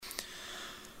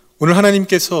오늘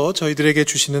하나님께서 저희들에게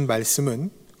주시는 말씀은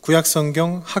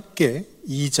구약성경 학개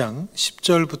 2장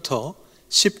 10절부터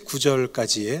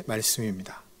 19절까지의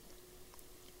말씀입니다.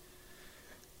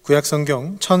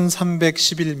 구약성경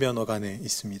 1311면어간에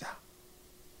있습니다.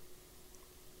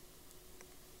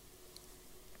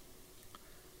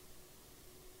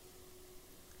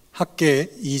 학개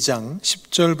 2장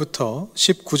 10절부터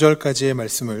 19절까지의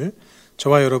말씀을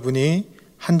저와 여러분이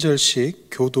한 절씩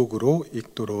교독으로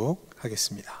읽도록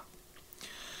하겠습니다.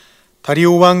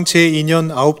 다리오 왕 제2년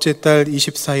아홉째 달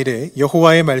 24일에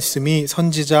여호와의 말씀이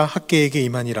선지자 학개에게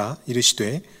임하니라.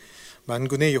 이르시되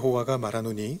만군의 여호와가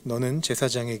말하노니 너는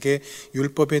제사장에게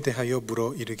율법에 대하여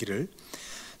물어 이르기를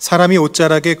사람이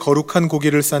옷자락에 거룩한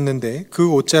고기를 쌌는데 그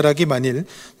옷자락이 만일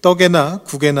떡에나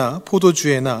국에나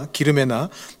포도주에나 기름에나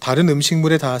다른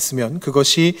음식물에 닿았으면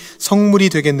그것이 성물이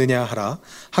되겠느냐 하라.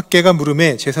 학개가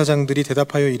물음에 제사장들이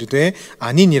대답하여 이르되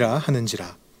아니니라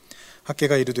하는지라.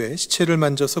 학개가 이르되 시체를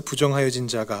만져서 부정하여진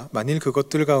자가 만일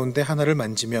그것들 가운데 하나를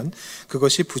만지면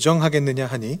그것이 부정하겠느냐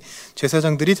하니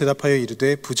제사장들이 대답하여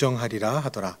이르되 부정하리라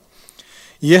하더라.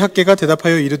 이에 학개가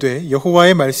대답하여 이르되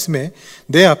여호와의 말씀에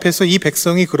내 앞에서 이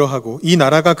백성이 그러하고 이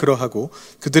나라가 그러하고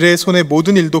그들의 손의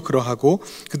모든 일도 그러하고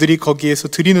그들이 거기에서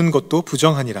드리는 것도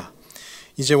부정하니라.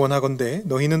 이제 원하건대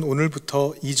너희는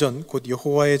오늘부터 이전 곧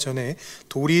여호와의 전에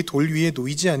돌이 돌 위에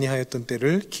놓이지 아니하였던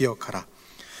때를 기억하라.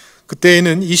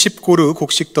 그때에는 20고르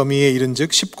곡식 더미에 이른즉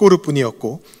 10고르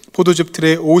뿐이었고 포도즙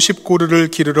틀에 50고르를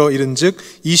기르러 이른즉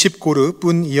 20고르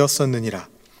뿐이었었느니라.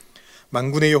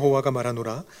 만군의 여호와가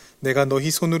말하노라. 내가 너희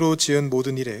손으로 지은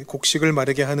모든 일에 곡식을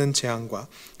마르게 하는 재앙과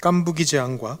깐부기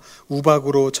재앙과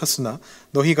우박으로 쳤으나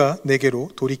너희가 내게로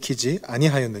돌이키지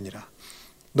아니하였느니라.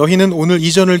 너희는 오늘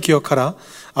이전을 기억하라.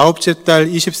 아홉째 달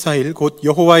 24일 곧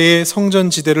여호와의 성전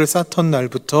지대를 쌓던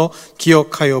날부터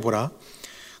기억하여 보라.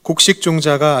 곡식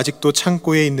종자가 아직도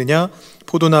창고에 있느냐?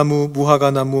 포도나무,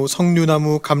 무화과나무,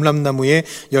 석류나무, 감람나무에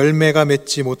열매가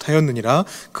맺지 못하였느니라.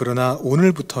 그러나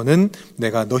오늘부터는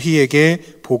내가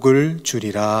너희에게 복을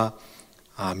주리라.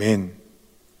 아멘.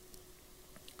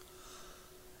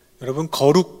 여러분,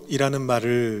 거룩이라는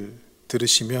말을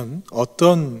들으시면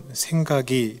어떤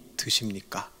생각이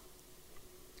드십니까?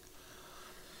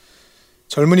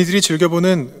 젊은이들이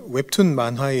즐겨보는 웹툰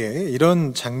만화에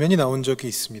이런 장면이 나온 적이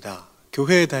있습니다.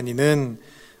 교회에 다니는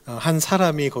한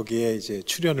사람이 거기에 이제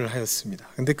출연을 하였습니다.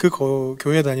 근데 그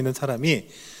교회 다니는 사람이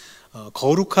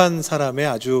거룩한 사람의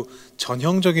아주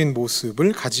전형적인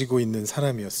모습을 가지고 있는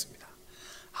사람이었습니다.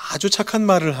 아주 착한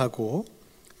말을 하고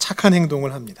착한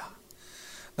행동을 합니다.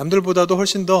 남들보다도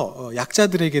훨씬 더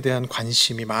약자들에게 대한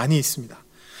관심이 많이 있습니다.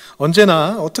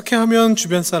 언제나 어떻게 하면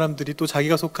주변 사람들이 또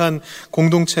자기가 속한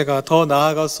공동체가 더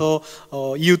나아가서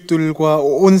이웃들과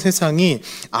온 세상이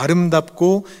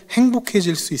아름답고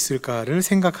행복해질 수 있을까를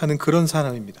생각하는 그런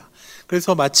사람입니다.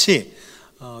 그래서 마치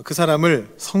그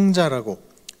사람을 성자라고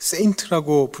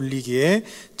세인트라고 불리기에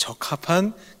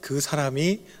적합한 그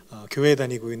사람이 교회에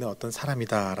다니고 있는 어떤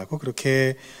사람이다라고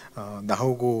그렇게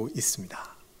나오고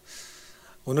있습니다.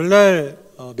 오늘날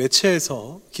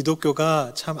매체에서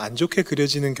기독교가 참 안 좋게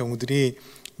그려지는 경우들이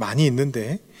많이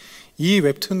있는데 이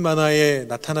웹툰 만화에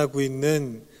나타나고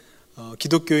있는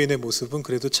기독교인의 모습은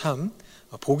그래도 참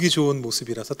보기 좋은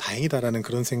모습이라서 다행이다라는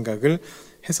그런 생각을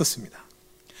했었습니다.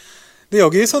 근데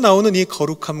여기에서 나오는 이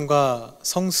거룩함과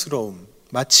성스러움,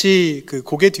 마치 그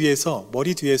고개 뒤에서,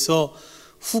 머리 뒤에서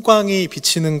후광이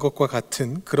비치는 것과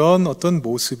같은 그런 어떤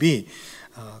모습이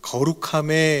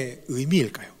거룩함의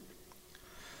의미일까요?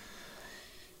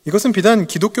 이것은 비단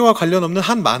기독교와 관련 없는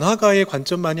한 만화가의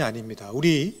관점만이 아닙니다.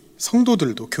 우리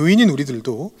성도들도, 교인인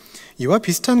우리들도 이와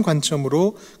비슷한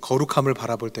관점으로 거룩함을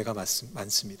바라볼 때가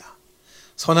많습니다.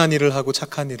 선한 일을 하고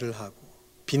착한 일을 하고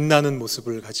빛나는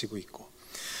모습을 가지고 있고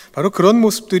바로 그런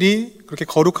모습들이 그렇게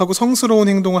거룩하고 성스러운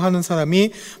행동을 하는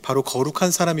사람이 바로 거룩한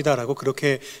사람이다라고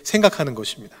그렇게 생각하는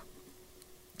것입니다.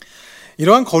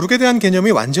 이러한 거룩에 대한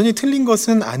개념이 완전히 틀린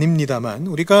것은 아닙니다만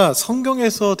우리가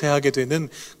성경에서 대하게 되는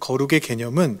거룩의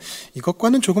개념은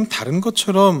이것과는 조금 다른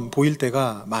것처럼 보일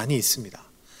때가 많이 있습니다.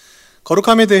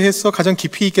 거룩함에 대해서 가장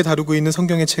깊이 있게 다루고 있는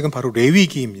성경의 책은 바로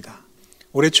레위기입니다.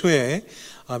 올해 초에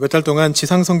몇 달 동안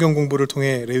지상 성경 공부를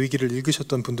통해 레위기를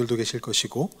읽으셨던 분들도 계실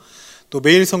것이고 또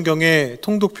매일 성경의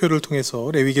통독표를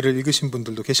통해서 레위기를 읽으신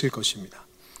분들도 계실 것입니다.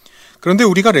 그런데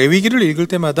우리가 레위기를 읽을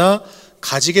때마다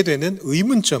가지게 되는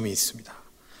의문점이 있습니다.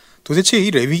 도대체 이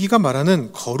레위기가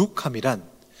말하는 거룩함이란,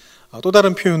 또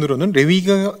다른 표현으로는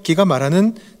레위기가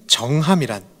말하는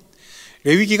정함이란,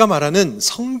 레위기가 말하는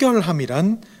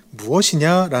성결함이란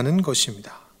무엇이냐라는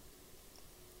것입니다.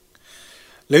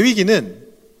 레위기는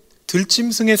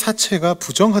들짐승의 사체가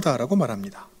부정하다라고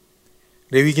말합니다.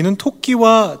 레위기는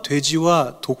토끼와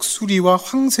돼지와 독수리와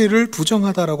황새를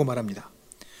부정하다라고 말합니다.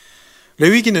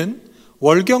 레위기는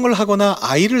월경을 하거나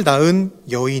아이를 낳은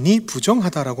여인이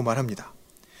부정하다라고 말합니다.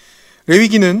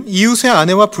 레위기는 이웃의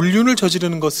아내와 불륜을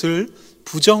저지르는 것을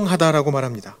부정하다라고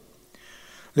말합니다.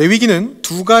 레위기는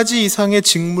 2가지 이상의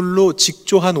직물로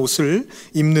직조한 옷을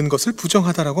입는 것을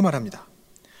부정하다라고 말합니다.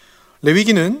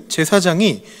 레위기는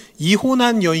제사장이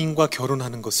이혼한 여인과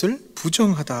결혼하는 것을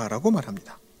부정하다라고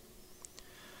말합니다.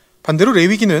 반대로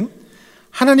레위기는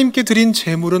하나님께 드린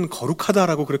제물은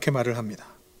거룩하다라고 그렇게 말을 합니다.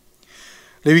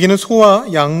 레위기는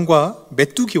소와 양과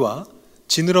메뚜기와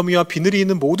지느러미와 비늘이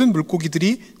있는 모든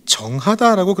물고기들이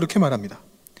정하다라고 그렇게 말합니다.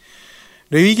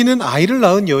 레위기는 아이를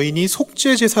낳은 여인이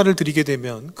속죄 제사를 드리게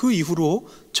되면 그 이후로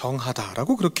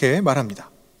정하다라고 그렇게 말합니다.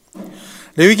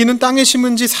 레위기는 땅에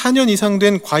심은 지 4년 이상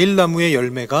된 과일나무의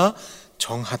열매가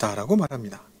정하다라고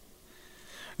말합니다.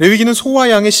 레위기는 소와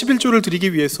양의 11조를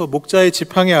드리기 위해서 목자의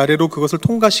지팡이 아래로 그것을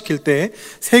통과시킬 때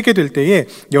세게 될 때에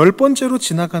 10번째로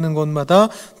지나가는 것마다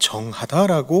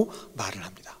정하다라고 말을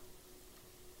합니다.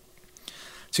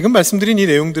 지금 말씀드린 이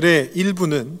내용들의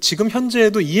일부는 지금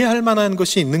현재에도 이해할 만한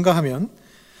것이 있는가 하면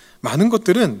많은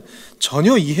것들은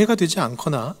전혀 이해가 되지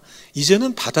않거나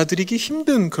이제는 받아들이기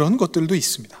힘든 그런 것들도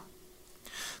있습니다.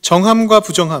 정함과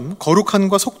부정함,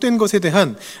 거룩함과 속된 것에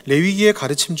대한 레위기의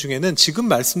가르침 중에는 지금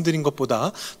말씀드린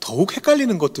것보다 더욱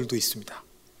헷갈리는 것들도 있습니다.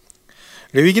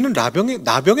 레위기는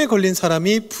나병에 걸린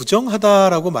사람이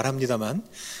부정하다라고 말합니다만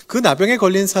그 나병에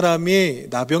걸린 사람이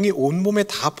나병이 온몸에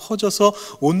다 퍼져서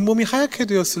온몸이 하얗게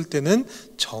되었을 때는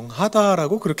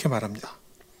정하다라고 그렇게 말합니다.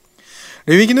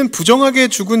 레위기는 부정하게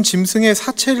죽은 짐승의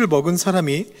사체를 먹은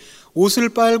사람이 옷을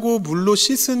빨고 물로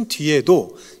씻은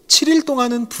뒤에도 7일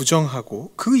동안은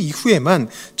부정하고 그 이후에만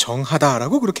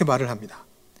정하다라고 그렇게 말을 합니다.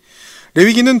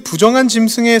 레위기는 부정한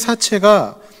짐승의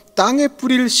사체가 땅에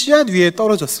뿌릴 씨앗 위에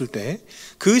떨어졌을 때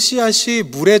그 씨앗이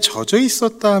물에 젖어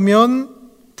있었다면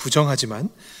부정하지만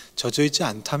젖어 있지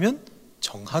않다면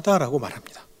정하다라고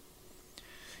말합니다.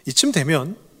 이쯤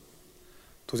되면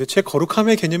도대체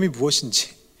거룩함의 개념이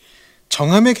무엇인지,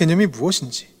 정함의 개념이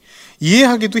무엇인지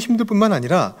이해하기도 힘들 뿐만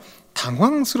아니라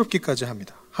당황스럽기까지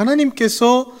합니다.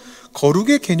 하나님께서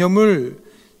거룩의 개념을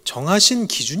정하신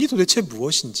기준이 도대체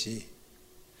무엇인지,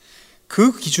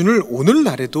 그 기준을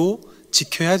오늘날에도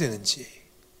지켜야 되는지,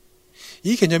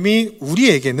 이 개념이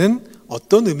우리에게는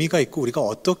어떤 의미가 있고 우리가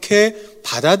어떻게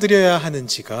받아들여야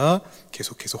하는지가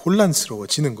계속해서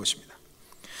혼란스러워지는 것입니다.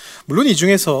 물론 이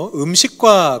중에서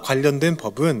음식과 관련된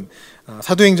법은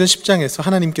사도행전 10장에서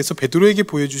하나님께서 베드로에게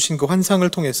보여주신 그 환상을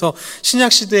통해서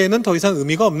신약시대에는 더 이상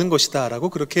의미가 없는 것이다 라고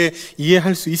그렇게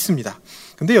이해할 수 있습니다.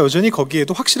 근데 여전히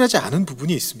거기에도 확실하지 않은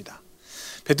부분이 있습니다.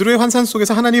 베드로의 환상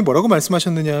속에서 하나님이 뭐라고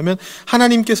말씀하셨느냐 하면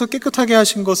하나님께서 깨끗하게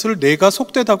하신 것을 내가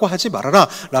속되다고 하지 말아라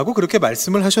라고 그렇게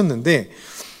말씀을 하셨는데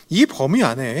이 범위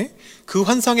안에 그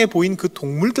환상에 보인 그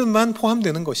동물들만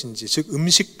포함되는 것인지, 즉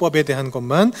음식법에 대한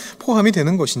것만 포함이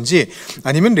되는 것인지,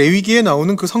 아니면 레위기에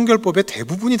나오는 그 성결법의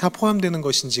대부분이 다 포함되는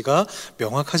것인지가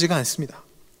명확하지가 않습니다.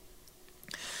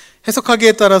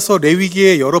 해석하기에 따라서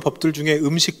레위기의 여러 법들 중에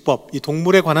음식법, 이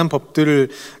동물에 관한 법들을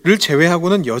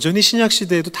제외하고는 여전히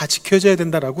신약시대에도 다 지켜져야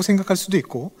된다라고 생각할 수도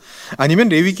있고, 아니면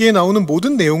레위기에 나오는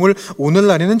모든 내용을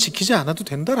오늘날에는 지키지 않아도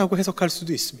된다라고 해석할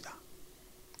수도 있습니다.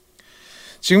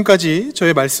 지금까지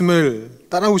저의 말씀을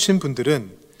따라오신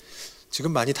분들은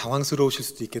지금 많이 당황스러우실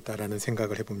수도 있겠다라는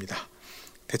생각을 해봅니다.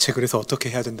 대체 그래서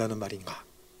어떻게 해야 된다는 말인가?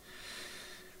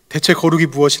 대체 거룩이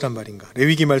무엇이란 말인가?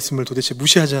 레위기 말씀을 도대체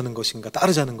무시하자는 것인가?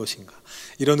 따르자는 것인가?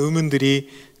 이런 의문들이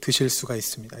드실 수가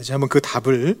있습니다. 이제 한번 그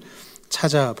답을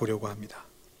찾아보려고 합니다.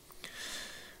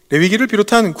 레위기를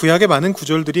비롯한 구약의 많은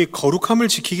구절들이 거룩함을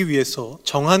지키기 위해서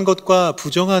정한 것과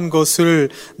부정한 것을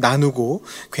나누고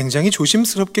굉장히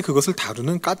조심스럽게 그것을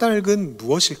다루는 까닭은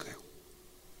무엇일까요?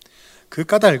 그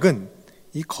까닭은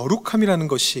이 거룩함이라는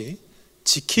것이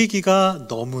지키기가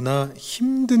너무나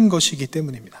힘든 것이기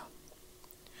때문입니다.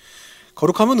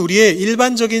 거룩함은 우리의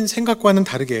일반적인 생각과는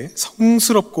다르게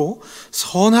성스럽고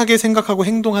선하게 생각하고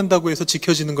행동한다고 해서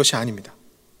지켜지는 것이 아닙니다.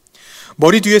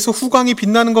 머리 뒤에서 후광이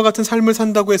빛나는 것 같은 삶을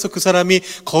산다고 해서 그 사람이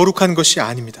거룩한 것이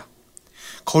아닙니다.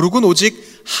 거룩은 오직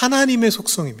하나님의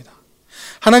속성입니다.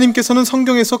 하나님께서는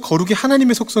성경에서 거룩이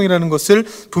하나님의 속성이라는 것을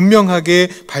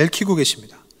분명하게 밝히고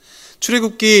계십니다.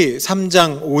 출애굽기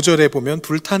 3장 5절에 보면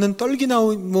불타는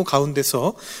떨기나무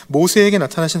가운데서 모세에게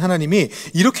나타나신 하나님이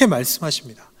이렇게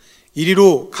말씀하십니다.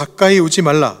 이리로 가까이 오지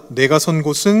말라. 내가 선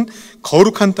곳은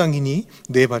거룩한 땅이니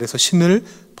내 발에서 신을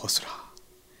벗으라.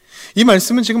 이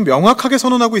말씀은 지금 명확하게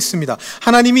선언하고 있습니다.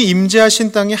 하나님이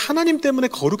임재하신 땅이 하나님 때문에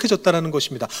거룩해졌다는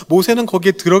것입니다. 모세는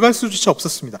거기에 들어갈 수조차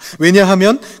없었습니다.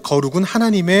 왜냐하면 거룩은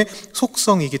하나님의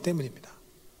속성이기 때문입니다.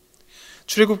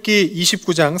 출애굽기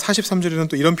 29장 43절에는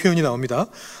또 이런 표현이 나옵니다.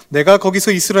 내가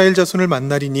거기서 이스라엘 자손을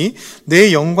만나리니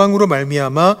내 영광으로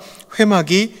말미암아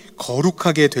회막이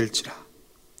거룩하게 될지라.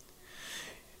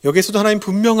 여기에서도 하나님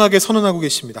분명하게 선언하고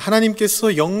계십니다.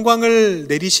 하나님께서 영광을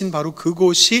내리신 바로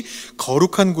그곳이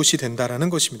거룩한 곳이 된다라는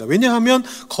것입니다. 왜냐하면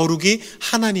거룩이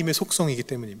하나님의 속성이기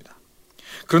때문입니다.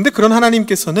 그런데 그런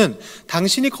하나님께서는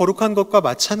당신이 거룩한 것과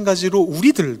마찬가지로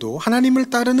우리들도, 하나님을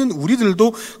따르는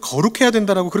우리들도 거룩해야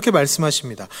된다라고 그렇게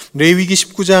말씀하십니다. 레위기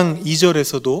 19장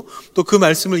 2절에서도 또 그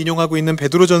말씀을 인용하고 있는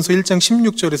베드로전서 1장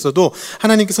 16절에서도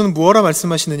하나님께서는 무엇라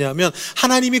말씀하시느냐 하면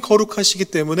하나님이 거룩하시기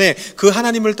때문에 그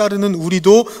하나님을 따르는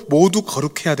우리도 모두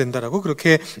거룩해야 된다라고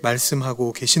그렇게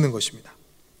말씀하고 계시는 것입니다.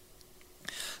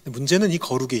 문제는 이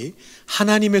거룩이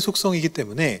하나님의 속성이기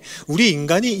때문에 우리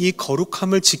인간이 이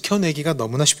거룩함을 지켜내기가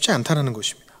너무나 쉽지 않다는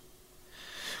것입니다.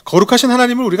 거룩하신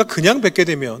하나님을 우리가 그냥 뵙게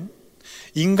되면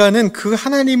인간은 그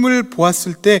하나님을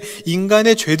보았을 때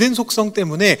인간의 죄된 속성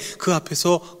때문에 그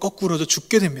앞에서 거꾸러져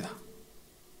죽게 됩니다.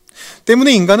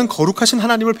 때문에 인간은 거룩하신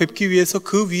하나님을 뵙기 위해서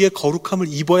그 위에 거룩함을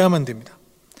입어야만 됩니다.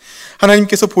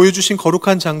 하나님께서 보여주신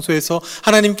거룩한 장소에서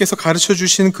하나님께서 가르쳐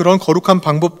주신 그런 거룩한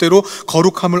방법대로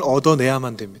거룩함을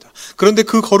얻어내야만 됩니다. 그런데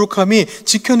그 거룩함이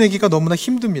지켜내기가 너무나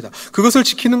힘듭니다. 그것을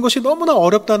지키는 것이 너무나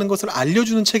어렵다는 것을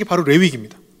알려주는 책이 바로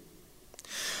레위기입니다.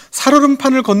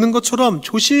 살얼음판을 걷는 것처럼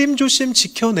조심조심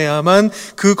지켜내야만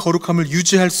그 거룩함을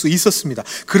유지할 수 있었습니다.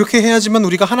 그렇게 해야지만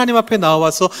우리가 하나님 앞에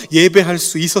나와서 예배할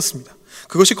수 있었습니다.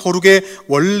 그것이 거룩의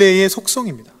원래의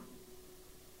속성입니다.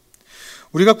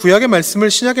 우리가 구약의 말씀을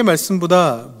신약의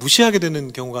말씀보다 무시하게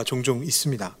되는 경우가 종종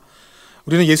있습니다.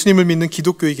 우리는 예수님을 믿는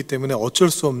기독교이기 때문에 어쩔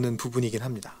수 없는 부분이긴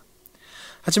합니다.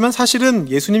 하지만 사실은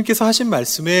예수님께서 하신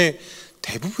말씀의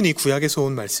대부분이 구약에서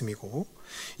온 말씀이고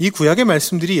이 구약의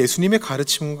말씀들이 예수님의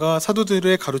가르침과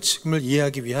사도들의 가르침을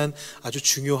이해하기 위한 아주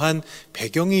중요한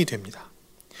배경이 됩니다.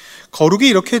 거룩이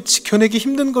이렇게 지켜내기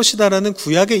힘든 것이다라는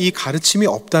구약의 이 가르침이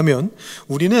없다면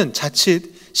우리는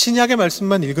자칫 신약의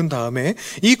말씀만 읽은 다음에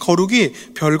이 거룩이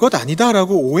별것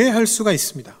아니다라고 오해할 수가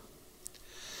있습니다.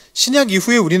 신약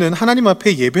이후에 우리는 하나님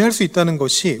앞에 예배할 수 있다는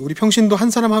것이 우리 평신도 한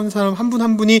사람 한 사람 한 분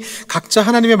한 분이 각자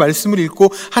하나님의 말씀을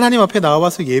읽고 하나님 앞에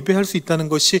나와서 예배할 수 있다는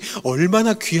것이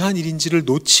얼마나 귀한 일인지를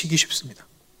놓치기 쉽습니다.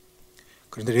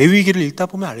 그런데 레위기를 읽다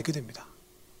보면 알게 됩니다.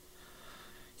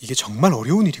 이게 정말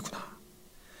어려운 일이구나.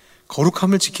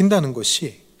 거룩함을 지킨다는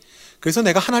것이, 그래서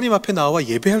내가 하나님 앞에 나와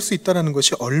예배할 수 있다는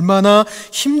것이 얼마나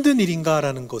힘든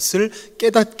일인가라는 것을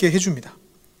깨닫게 해줍니다.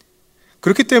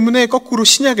 그렇기 때문에 거꾸로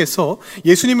신약에서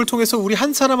예수님을 통해서 우리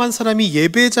한 사람 한 사람이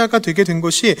예배자가 되게 된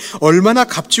것이 얼마나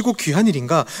값지고 귀한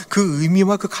일인가, 그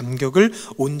의미와 그 감격을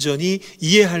온전히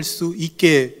이해할 수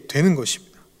있게 되는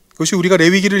것입니다. 그것이 우리가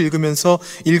레위기를 읽으면서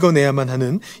읽어내야만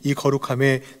하는 이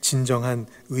거룩함의 진정한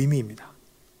의미입니다.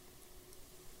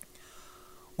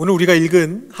 오늘 우리가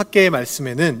읽은 학개의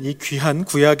말씀에는 이 귀한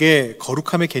구약의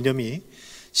거룩함의 개념이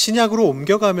신약으로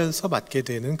옮겨가면서 맞게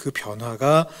되는 그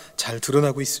변화가 잘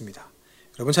드러나고 있습니다.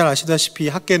 여러분 잘 아시다시피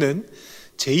학개는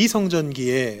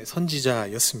제2성전기의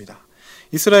선지자였습니다.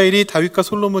 이스라엘이 다윗과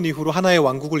솔로몬 이후로 하나의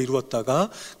왕국을 이루었다가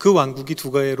그 왕국이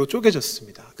두 개로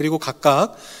쪼개졌습니다. 그리고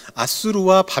각각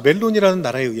아수르와 바벨론이라는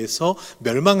나라에 의해서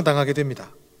멸망당하게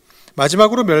됩니다.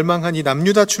 마지막으로 멸망한 이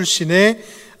남유다 출신의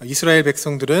이스라엘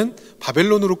백성들은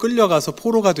바벨론으로 끌려가서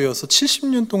포로가 되어서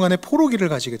 70년 동안의 포로기를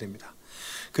가지게 됩니다.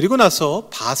 그리고 나서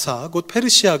바사, 곧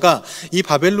페르시아가 이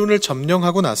바벨론을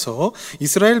점령하고 나서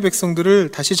이스라엘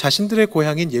백성들을 다시 자신들의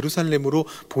고향인 예루살렘으로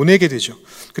보내게 되죠.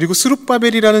 그리고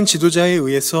스룹바벨이라는 지도자에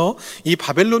의해서 이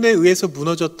바벨론에 의해서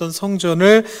무너졌던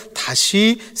성전을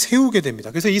다시 세우게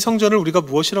됩니다. 그래서 이 성전을 우리가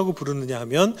무엇이라고 부르느냐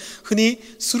하면 흔히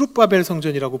스룹바벨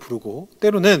성전이라고 부르고,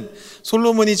 때로는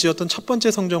솔로몬이 지었던 첫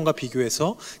번째 성전과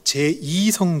비교해서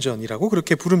제2성전이라고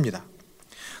그렇게 부릅니다.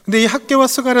 근데 이 학개와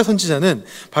스가랴 선지자는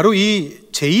바로 이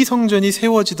제2성전이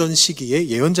세워지던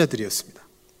시기의 예언자들이었습니다.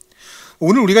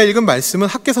 오늘 우리가 읽은 말씀은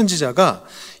학개 선지자가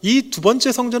이 두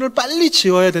번째 성전을 빨리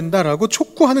지어야 된다라고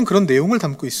촉구하는 그런 내용을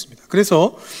담고 있습니다.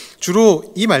 그래서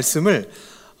주로 이 말씀을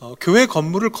교회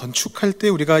건물을 건축할 때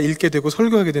우리가 읽게 되고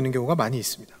설교하게 되는 경우가 많이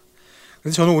있습니다.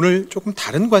 그래서 저는 오늘 조금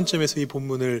다른 관점에서 이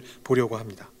본문을 보려고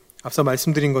합니다. 앞서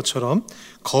말씀드린 것처럼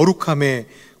거룩함의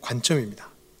관점입니다.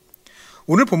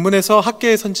 오늘 본문에서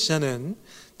학개의 선지자는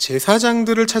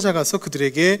제사장들을 찾아가서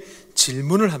그들에게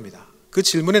질문을 합니다. 그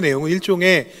질문의 내용은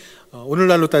일종의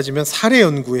오늘날로 따지면 사례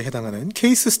연구에 해당하는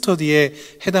케이스 스터디에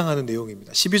해당하는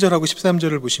내용입니다. 12절하고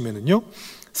 13절을 보시면은요,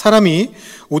 사람이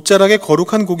옷자락에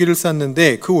거룩한 고기를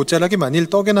쌌는데 그 옷자락이 만일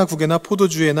떡에나 국에나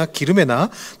포도주에나 기름에나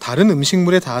다른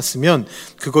음식물에 닿았으면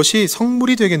그것이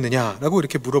성물이 되겠느냐라고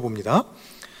이렇게 물어봅니다.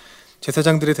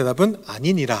 제사장들의 대답은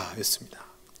아니니라 였습니다.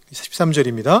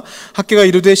 13절입니다. 학개가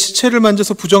이르되 시체를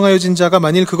만져서 부정하여진 자가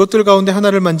만일 그것들 가운데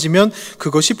하나를 만지면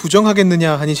그것이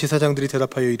부정하겠느냐 하니 제사장들이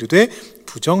대답하여 이르되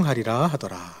부정하리라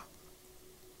하더라.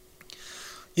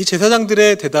 이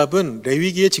제사장들의 대답은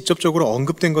레위기에 직접적으로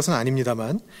언급된 것은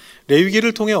아닙니다만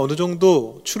레위기를 통해 어느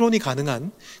정도 추론이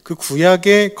가능한 그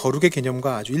구약의 거룩의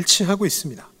개념과 아주 일치하고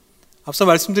있습니다. 앞서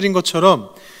말씀드린 것처럼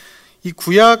이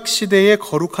구약 시대의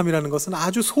거룩함이라는 것은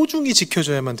아주 소중히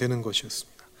지켜져야만 되는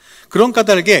것이었습니다. 그런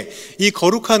까닭에 이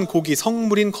거룩한 고기,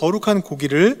 성물인 거룩한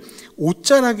고기를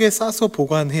옷자락에 싸서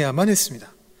보관해야만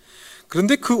했습니다.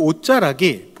 그런데 그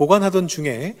옷자락이 보관하던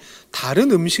중에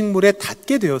다른 음식물에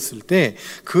닿게 되었을 때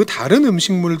그 다른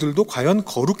음식물들도 과연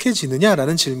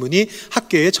거룩해지느냐라는 질문이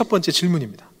학계의 첫 번째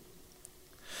질문입니다.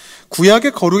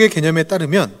 구약의 거룩의 개념에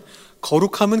따르면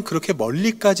거룩함은 그렇게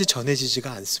멀리까지 전해지지가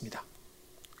않습니다.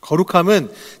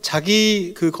 거룩함은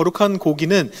그 거룩한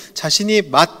고기는 자신이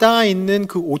맞닿아 있는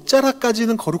그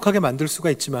옷자락까지는 거룩하게 만들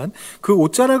수가 있지만 그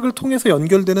옷자락을 통해서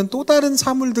연결되는 또 다른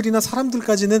사물들이나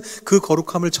사람들까지는 그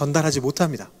거룩함을 전달하지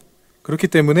못합니다. 그렇기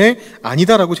때문에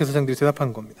아니다라고 제사장들이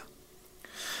대답한 겁니다.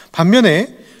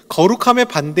 반면에 거룩함의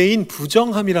반대인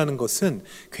부정함이라는 것은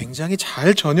굉장히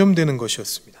잘 전염되는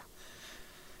것이었습니다.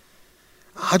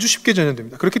 아주 쉽게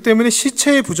전염됩니다. 그렇기 때문에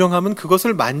시체의 부정함은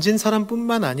그것을 만진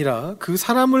사람뿐만 아니라 그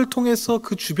사람을 통해서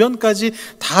그 주변까지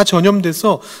다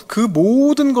전염돼서 그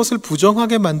모든 것을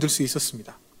부정하게 만들 수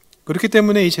있었습니다. 그렇기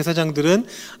때문에 이 제사장들은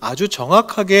아주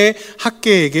정확하게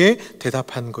학계에게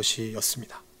대답한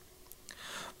것이었습니다.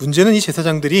 문제는 이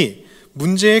제사장들이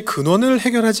문제의 근원을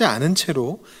해결하지 않은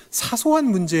채로 사소한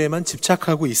문제에만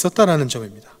집착하고 있었다라는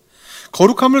점입니다.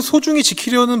 거룩함을 소중히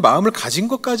지키려는 마음을 가진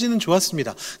것까지는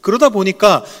좋았습니다. 그러다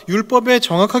보니까 율법에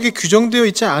정확하게 규정되어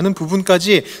있지 않은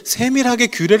부분까지 세밀하게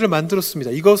규례를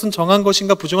만들었습니다. 이것은 정한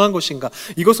것인가 부정한 것인가,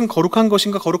 이것은 거룩한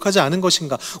것인가 거룩하지 않은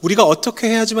것인가, 우리가 어떻게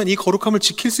해야지만 이 거룩함을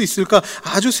지킬 수 있을까,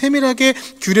 아주 세밀하게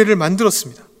규례를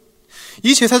만들었습니다.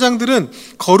 이 제사장들은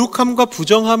거룩함과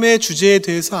부정함의 주제에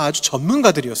대해서 아주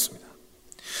전문가들이었습니다.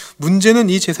 문제는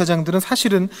이 제사장들은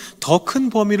사실은 더 큰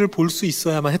범위를 볼 수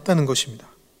있어야만 했다는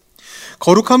것입니다.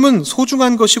 거룩함은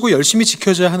소중한 것이고 열심히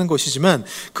지켜져야 하는 것이지만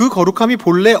그 거룩함이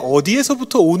본래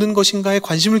어디에서부터 오는 것인가에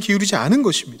관심을 기울이지 않은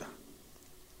것입니다.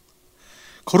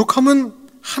 거룩함은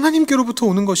하나님께로부터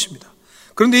오는 것입니다.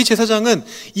 그런데 이 제사장은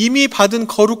이미 받은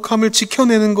거룩함을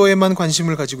지켜내는 것에만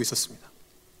관심을 가지고 있었습니다.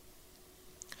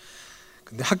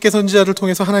 근데 학개 선지자를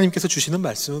통해서 하나님께서 주시는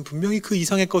말씀은 분명히 그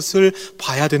이상의 것을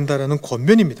봐야 된다라는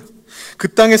권면입니다.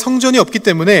 그 땅에 성전이 없기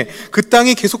때문에 그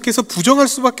땅이 계속해서 부정할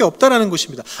수밖에 없다라는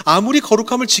것입니다. 아무리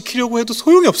거룩함을 지키려고 해도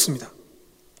소용이 없습니다.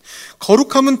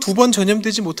 거룩함은 2번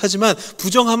전염되지 못하지만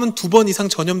부정함은 2번 이상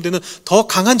전염되는 더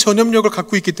강한 전염력을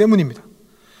갖고 있기 때문입니다.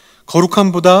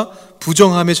 거룩함보다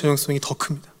부정함의 전형성이 더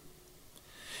큽니다.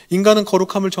 인간은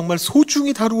거룩함을 정말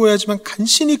소중히 다루어야지만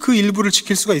간신히 그 일부를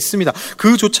지킬 수가 있습니다.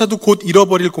 그조차도 곧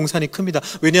잃어버릴 공산이 큽니다.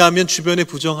 왜냐하면 주변의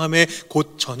부정함에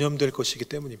곧 전염될 것이기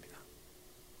때문입니다.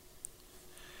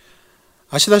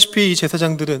 아시다시피 이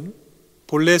제사장들은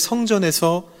본래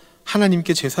성전에서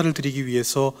하나님께 제사를 드리기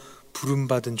위해서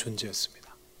부름받은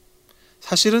존재였습니다.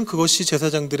 사실은 그것이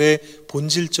제사장들의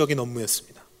본질적인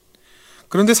업무였습니다.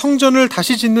 그런데 성전을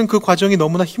다시 짓는 그 과정이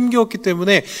너무나 힘겨웠기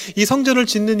때문에 이 성전을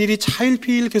짓는 일이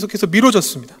차일피일 계속해서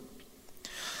미뤄졌습니다.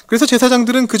 그래서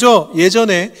제사장들은 그저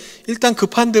예전에 일단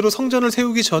급한 대로 성전을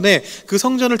세우기 전에 그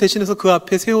성전을 대신해서 그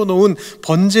앞에 세워놓은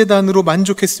번제단으로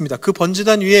만족했습니다. 그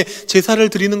번제단 위에 제사를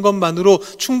드리는 것만으로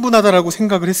충분하다라고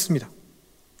생각을 했습니다.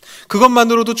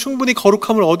 그것만으로도 충분히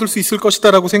거룩함을 얻을 수 있을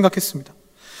것이다라고 생각했습니다.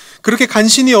 그렇게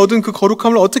간신히 얻은 그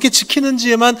거룩함을 어떻게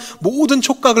지키는지에만 모든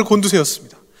촉각을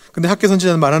곤두세웠습니다. 근데 학개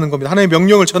선지자는 말하는 겁니다. 하나님의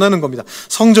명령을 전하는 겁니다.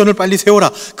 성전을 빨리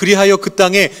세워라. 그리하여 그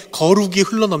땅에 거룩이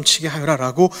흘러넘치게 하여라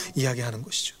라고 이야기하는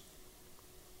것이죠.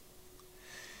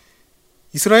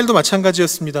 이스라엘도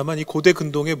마찬가지였습니다만 이 고대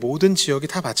근동의 모든 지역이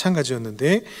다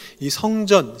마찬가지였는데 이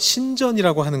성전,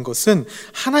 신전이라고 하는 것은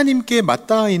하나님께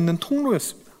맞닿아 있는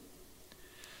통로였습니다.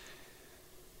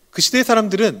 그 시대의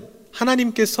사람들은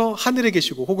하나님께서 하늘에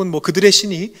계시고 혹은 그들의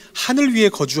신이 하늘 위에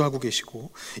거주하고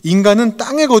계시고 인간은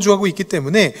땅에 거주하고 있기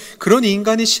때문에 그런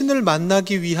인간이 신을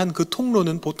만나기 위한 그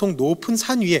통로는 보통 높은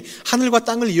산 위에, 하늘과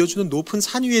땅을 이어주는 높은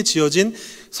산 위에 지어진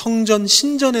성전,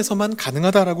 신전에서만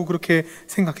가능하다라고 그렇게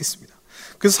생각했습니다.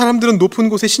 그래서 사람들은 높은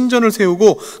곳에 신전을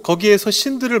세우고 거기에서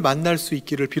신들을 만날 수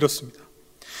있기를 빌었습니다.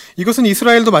 이것은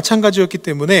이스라엘도 마찬가지였기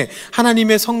때문에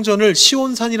하나님의 성전을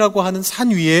시온산이라고 하는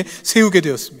산 위에 세우게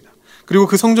되었습니다. 그리고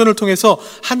그 성전을 통해서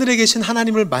하늘에 계신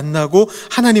하나님을 만나고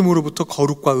하나님으로부터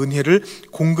거룩과 은혜를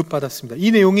공급받았습니다.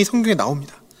 이 내용이 성경에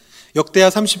나옵니다. 역대하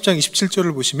 30장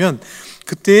 27절을 보시면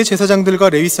그때의 제사장들과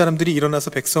레위 사람들이 일어나서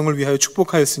백성을 위하여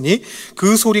축복하였으니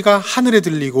그 소리가 하늘에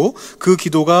들리고 그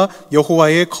기도가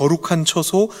여호와의 거룩한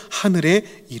처소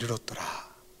하늘에 이르렀더라.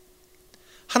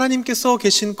 하나님께서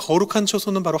계신 거룩한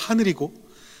처소는 바로 하늘이고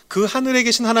그 하늘에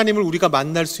계신 하나님을 우리가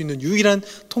만날 수 있는 유일한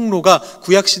통로가,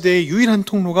 구약시대의 유일한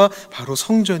통로가 바로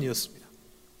성전이었습니다.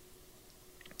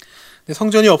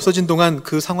 성전이 없어진 동안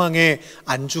그 상황에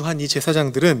안주한 이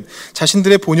제사장들은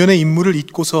자신들의 본연의 임무를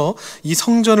잊고서 이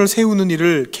성전을 세우는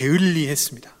일을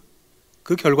게을리했습니다.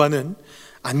 그 결과는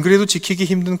안 그래도 지키기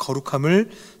힘든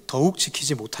거룩함을 더욱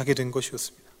지키지 못하게 된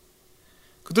것이었습니다.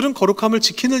 그들은 거룩함을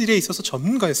지키는 일에 있어서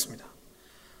전문가였습니다.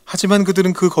 하지만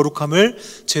그들은 그 거룩함을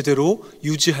제대로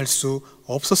유지할 수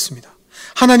없었습니다.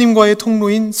 하나님과의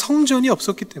통로인 성전이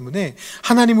없었기 때문에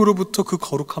하나님으로부터 그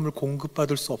거룩함을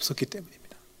공급받을 수 없었기 때문입니다.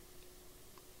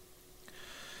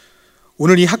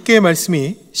 오늘 이 학개의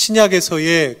말씀이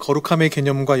신약에서의 거룩함의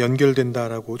개념과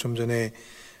연결된다라고 좀 전에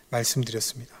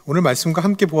말씀드렸습니다. 오늘 말씀과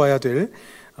함께 보아야 될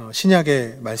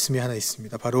신약의 말씀이 하나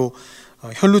있습니다. 바로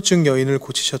혈루증 여인을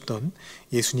고치셨던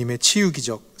예수님의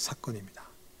치유기적 사건입니다.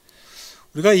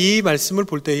 우리가 이 말씀을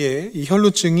볼 때에 이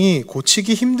혈루증이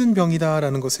고치기 힘든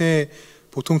병이다라는 것에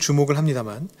보통 주목을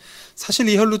합니다만, 사실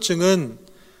이 혈루증은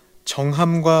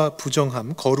정함과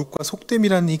부정함, 거룩과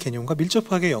속됨이라는 이 개념과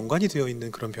밀접하게 연관이 되어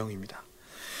있는 그런 병입니다.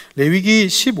 레위기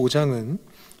 15장은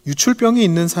유출병이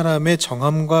있는 사람의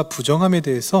정함과 부정함에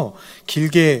대해서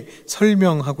길게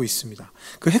설명하고 있습니다.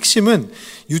 그 핵심은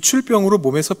유출병으로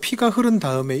몸에서 피가 흐른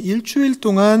다음에 일주일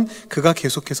동안 그가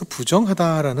계속해서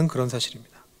부정하다라는 그런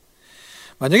사실입니다.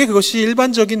 만약에 그것이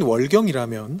일반적인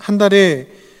월경이라면 한 달에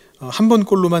한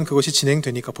번꼴로만 그것이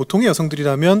진행되니까 보통의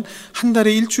여성들이라면 한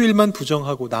달에 일주일만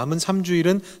부정하고 남은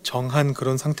 3주일은 정한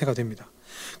그런 상태가 됩니다.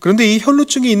 그런데 이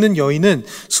혈루증이 있는 여인은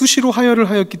수시로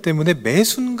하혈을 하였기 때문에 매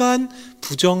순간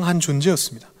부정한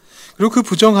존재였습니다. 그리고 그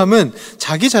부정함은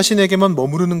자기 자신에게만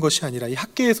머무르는 것이 아니라 이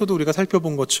학계에서도 우리가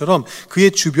살펴본 것처럼 그의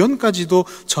주변까지도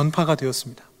전파가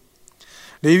되었습니다.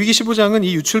 레위기 15장은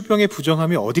이 유출병의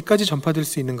부정함이 어디까지 전파될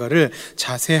수 있는가를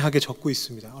자세하게 적고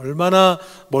있습니다. 얼마나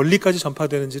멀리까지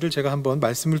전파되는지를 제가 한번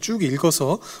말씀을 쭉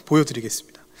읽어서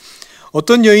보여드리겠습니다.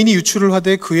 어떤 여인이 유출을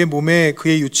하되 그의 몸에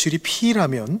그의 유출이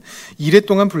피라면 이래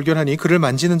동안 불결하니 그를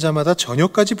만지는 자마다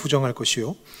저녁까지 부정할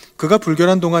것이요, 그가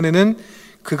불결한 동안에는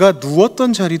그가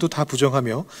누웠던 자리도 다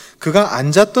부정하며 그가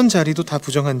앉았던 자리도 다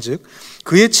부정한즉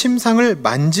그의 침상을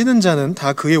만지는 자는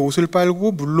다 그의 옷을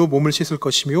빨고 물로 몸을 씻을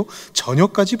것이며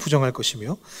저녁까지 부정할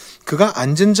것이며 그가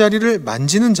앉은 자리를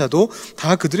만지는 자도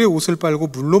다 그들의 옷을 빨고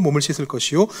물로 몸을 씻을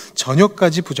것이요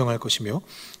저녁까지 부정할 것이며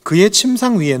그의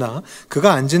침상 위에나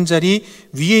그가 앉은 자리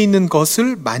위에 있는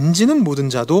것을 만지는 모든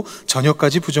자도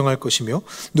저녁까지 부정할 것이며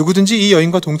누구든지 이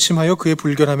여인과 동침하여 그의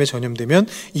불결함에 전염되면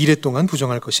이래 동안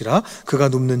부정할 것이라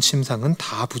그가 눕는 침상은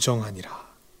다 부정하니라.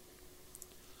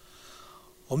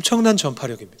 엄청난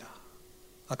전파력입니다.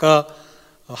 아까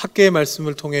학계의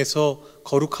말씀을 통해서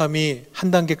거룩함이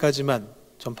한 단계까지만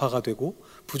전파가 되고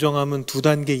부정함은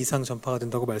 2단계 이상 전파가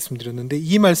된다고 말씀드렸는데,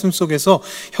 이 말씀 속에서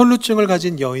혈루증을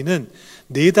가진 여인은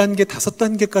 4단계,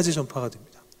 5단계까지 전파가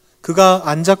됩니다. 그가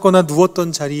앉았거나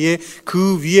누웠던 자리에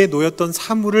그 위에 놓였던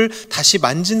사물을 다시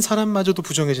만진 사람마저도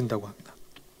부정해진다고 합니다.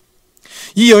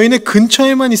 이 여인의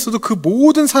근처에만 있어도 그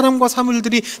모든 사람과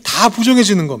사물들이 다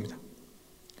부정해지는 겁니다.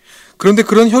 그런데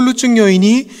그런 혈루증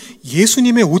여인이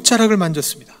예수님의 옷자락을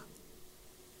만졌습니다.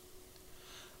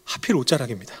 하필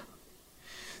옷자락입니다.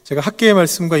 제가 학계의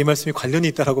말씀과 이 말씀이 관련이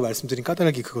있다라고 말씀드린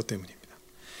까닭이 그것 때문입니다.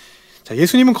 자,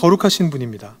 예수님은 거룩하신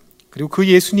분입니다. 그리고 그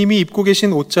예수님이 입고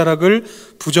계신 옷자락을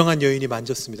부정한 여인이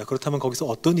만졌습니다. 그렇다면 거기서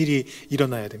어떤 일이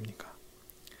일어나야 됩니까?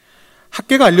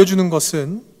 학계가 알려주는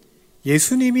것은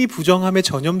예수님이 부정함에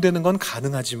전염되는 건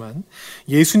가능하지만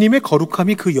예수님의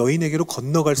거룩함이 그 여인에게로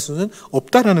건너갈 수는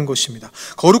없다라는 것입니다.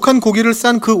 거룩한 고기를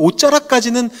싼 그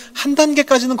옷자락까지는 한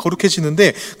단계까지는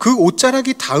거룩해지는데 그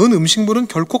옷자락이 닿은 음식물은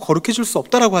결코 거룩해질 수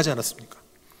없다라고 하지 않았습니까?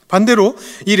 반대로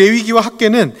이 레위기와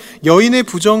학계는 여인의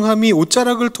부정함이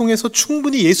옷자락을 통해서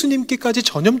충분히 예수님께까지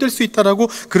전염될 수 있다라고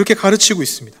그렇게 가르치고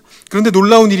있습니다. 그런데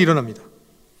놀라운 일이 일어납니다.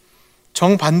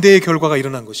 정반대의 결과가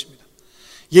일어난 것입니다.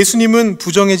 예수님은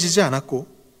부정해지지 않았고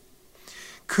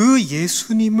그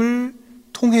예수님을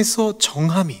통해서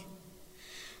정함이,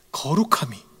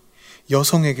 거룩함이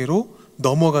여성에게로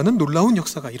넘어가는 놀라운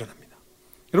역사가 일어납니다.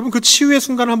 여러분, 그 치유의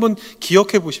순간을 한번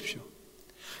기억해 보십시오.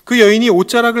 그 여인이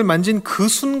옷자락을 만진 그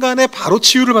순간에 바로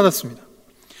치유를 받았습니다.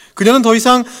 그녀는 더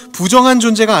이상 부정한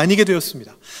존재가 아니게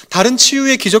되었습니다. 다른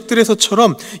치유의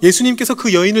기적들에서처럼 예수님께서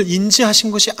그 여인을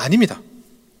인지하신 것이 아닙니다.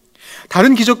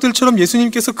 다른 기적들처럼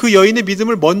예수님께서 그 여인의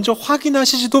믿음을 먼저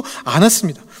확인하시지도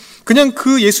않았습니다. 그냥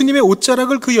그 예수님의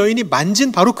옷자락을 그 여인이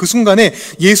만진 바로 그 순간에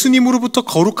예수님으로부터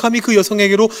거룩함이 그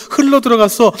여성에게로 흘러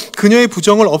들어가서 그녀의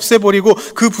부정을 없애버리고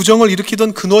그 부정을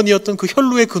일으키던 근원이었던 그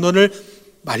혈루의 근원을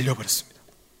말려버렸습니다.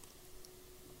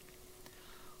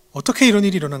 어떻게 이런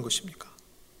일이 일어난 것입니까?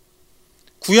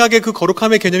 구약의 그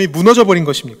거룩함의 개념이 무너져버린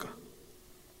것입니까?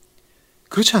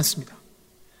 그렇지 않습니다.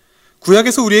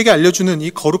 구약에서 우리에게 알려주는 이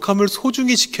거룩함을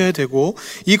소중히 지켜야 되고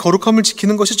이 거룩함을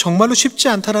지키는 것이 정말로 쉽지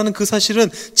않다라는 그 사실은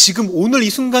지금 오늘 이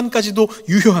순간까지도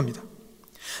유효합니다.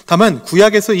 다만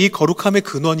구약에서 이 거룩함의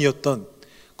근원이었던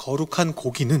거룩한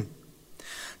고기는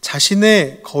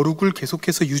자신의 거룩을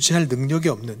계속해서 유지할 능력이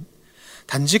없는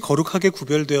단지 거룩하게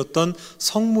구별되었던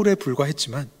성물에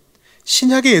불과했지만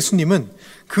신약의 예수님은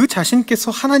그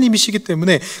자신께서 하나님이시기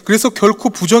때문에 그래서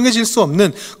결코 부정해질 수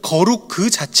없는 거룩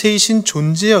그 자체이신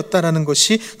존재였다라는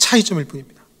것이 차이점일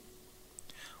뿐입니다.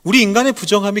 우리 인간의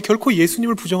부정함이 결코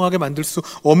예수님을 부정하게 만들 수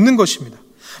없는 것입니다.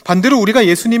 반대로 우리가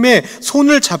예수님의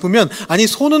손을 잡으면, 아니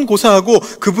손은 고사하고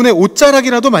그분의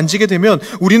옷자락이라도 만지게 되면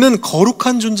우리는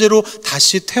거룩한 존재로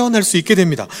다시 태어날 수 있게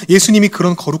됩니다. 예수님이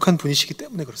그런 거룩한 분이시기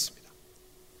때문에 그렇습니다.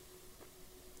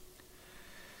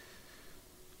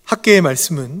 학계의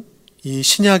말씀은 이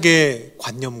신약의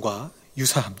관념과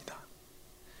유사합니다.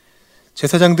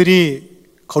 제사장들이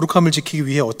거룩함을 지키기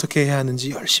위해 어떻게 해야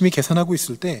하는지 열심히 계산하고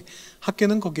있을 때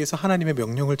학계는 거기에서 하나님의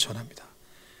명령을 전합니다.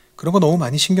 그런 거 너무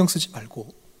많이 신경 쓰지 말고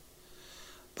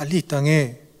빨리 이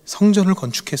땅에 성전을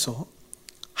건축해서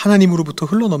하나님으로부터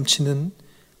흘러넘치는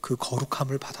그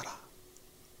거룩함을 받아라.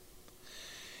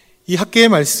 이 학계의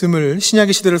말씀을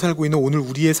신약의 시대를 살고 있는 오늘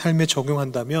우리의 삶에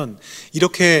적용한다면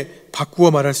이렇게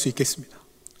바꾸어 말할 수 있겠습니다.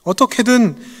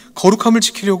 어떻게든 거룩함을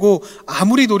지키려고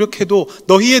아무리 노력해도,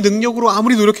 너희의 능력으로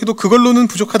아무리 노력해도 그걸로는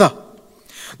부족하다.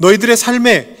 너희들의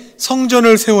삶에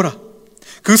성전을 세워라.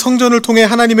 그 성전을 통해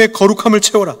하나님의 거룩함을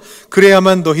채워라.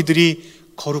 그래야만 너희들이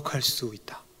거룩할 수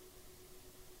있다.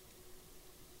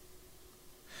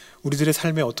 우리들의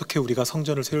삶에 어떻게 우리가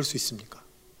성전을 세울 수 있습니까?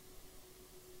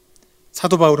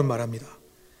 사도 바울은 말합니다.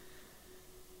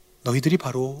 너희들이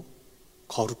바로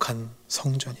거룩한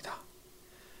성전이다.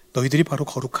 너희들이 바로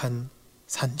거룩한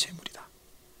산제물이다.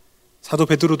 사도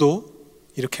베드로도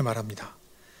이렇게 말합니다.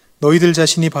 너희들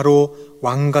자신이 바로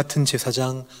왕 같은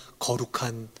제사장,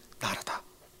 거룩한 나라다.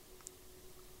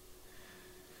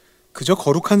 그저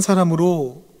거룩한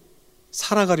사람으로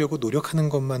살아가려고 노력하는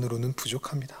것만으로는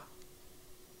부족합니다.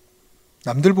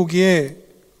 남들 보기에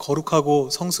거룩하고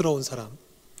성스러운 사람,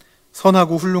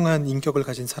 선하고 훌륭한 인격을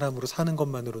가진 사람으로 사는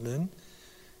것만으로는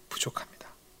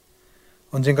부족합니다.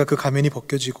 언젠가 그 가면이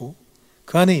벗겨지고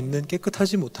그 안에 있는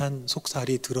깨끗하지 못한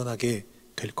속살이 드러나게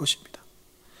될 것입니다.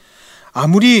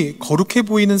 아무리 거룩해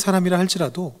보이는 사람이라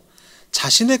할지라도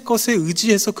자신의 것에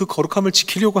의지해서 그 거룩함을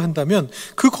지키려고 한다면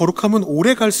그 거룩함은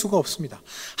오래 갈 수가 없습니다.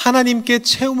 하나님께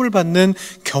체험을 받는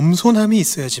겸손함이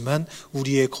있어야지만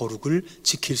우리의 거룩을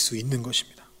지킬 수 있는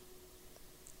것입니다.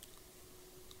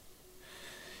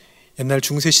 옛날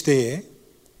중세시대에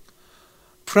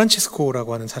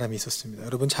프란치스코라고 하는 사람이 있었습니다.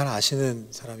 여러분 잘 아시는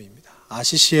사람입니다.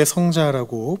 아시시의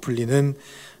성자라고 불리는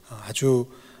아주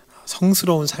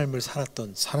성스러운 삶을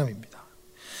살았던 사람입니다.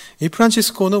 이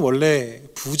프란치스코는 원래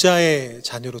부자의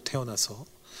자녀로 태어나서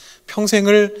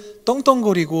평생을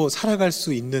떵떵거리고 살아갈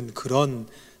수 있는 그런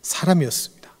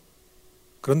사람이었습니다.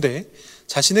 그런데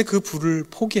자신의 그 부를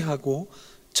포기하고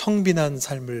청빈한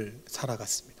삶을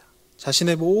살아갔습니다.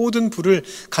 자신의 모든 부를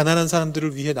가난한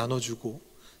사람들을 위해 나눠주고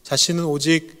자신은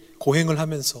오직 고행을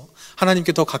하면서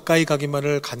하나님께 더 가까이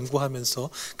가기만을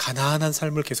간구하면서 가난한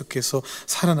삶을 계속해서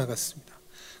살아나갔습니다.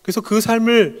 그래서 그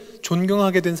삶을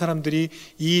존경하게 된 사람들이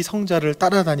이 성자를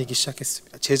따라다니기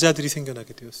시작했습니다. 제자들이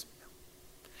생겨나게 되었습니다.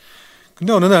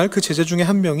 근데 어느 날 그 제자 중에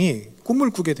한 명이 꿈을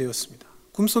꾸게 되었습니다.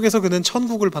 꿈속에서 그는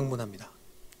천국을 방문합니다.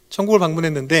 천국을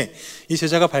방문했는데 이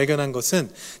제자가 발견한 것은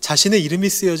자신의 이름이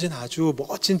쓰여진 아주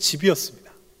멋진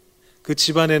집이었습니다. 그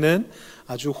집 안에는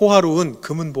아주 호화로운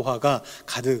금은 보화가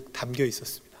가득 담겨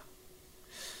있었습니다.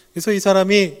 그래서 이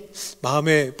사람이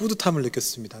마음에 뿌듯함을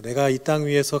느꼈습니다. 내가 이 땅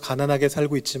위에서 가난하게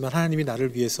살고 있지만 하나님이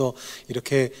나를 위해서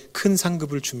이렇게 큰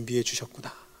상급을 준비해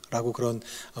주셨구나 라고 그런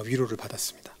위로를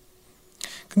받았습니다.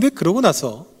 근데 그러고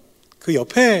나서 그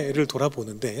옆에를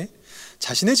돌아보는데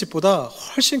자신의 집보다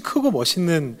훨씬 크고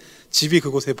멋있는 집이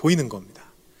그곳에 보이는 겁니다.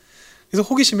 그래서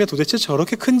호기심에 도대체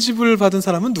저렇게 큰 집을 받은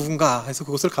사람은 누군가 해서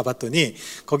그곳을 가봤더니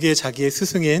거기에 자기의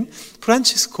스승인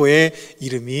프란치스코의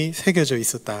이름이 새겨져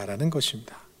있었다라는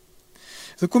것입니다.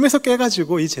 그래서 꿈에서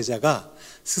깨가지고 이 제자가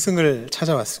스승을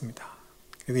찾아왔습니다.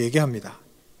 그리고 얘기합니다.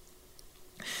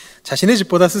 자신의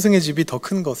집보다 스승의 집이 더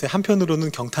큰 것에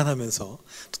한편으로는 경탄하면서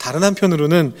또 다른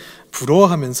한편으로는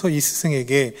부러워하면서 이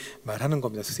스승에게 말하는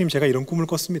겁니다. 스승님, 제가 이런 꿈을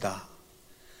꿨습니다.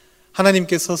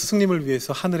 하나님께서 스승님을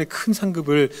위해서 하늘에 큰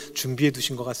상급을 준비해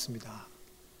두신 것 같습니다.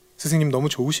 스승님 너무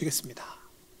좋으시겠습니다.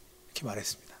 이렇게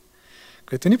말했습니다.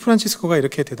 그랬더니 프란치스코가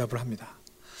이렇게 대답을 합니다.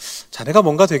 자네가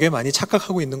뭔가 되게 많이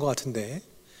착각하고 있는 것 같은데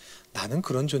나는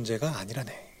그런 존재가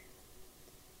아니라네.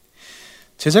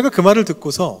 제자가 그 말을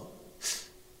듣고서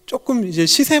조금 이제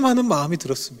시샘하는 마음이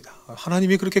들었습니다.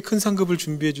 하나님이 그렇게 큰 상급을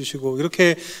준비해 주시고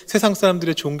이렇게 세상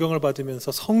사람들의 존경을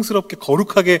받으면서 성스럽게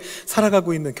거룩하게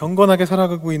살아가고 있는, 경건하게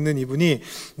살아가고 있는 이분이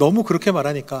너무 그렇게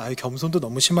말하니까 겸손도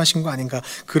너무 심하신 거 아닌가,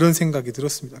 그런 생각이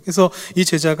들었습니다. 그래서 이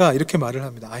제자가 이렇게 말을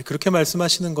합니다. 그렇게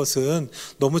말씀하시는 것은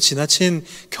너무 지나친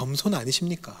겸손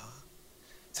아니십니까?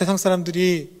 세상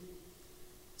사람들이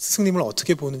스승님을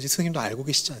어떻게 보는지 스승님도 알고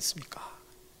계시지 않습니까?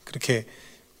 그렇게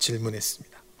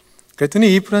질문했습니다.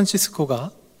 그랬더니 이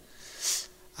프란치스코가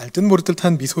알듯 모를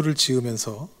듯한 미소를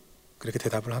지으면서 그렇게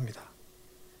대답을 합니다.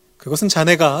 그것은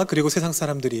자네가, 그리고 세상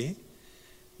사람들이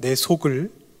내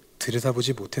속을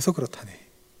들여다보지 못해서 그렇다네.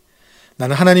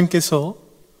 나는 하나님께서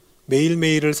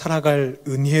매일매일을 살아갈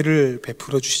은혜를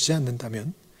베풀어 주시지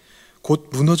않는다면 곧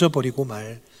무너져 버리고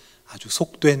말 아주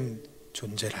속된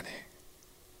존재라네.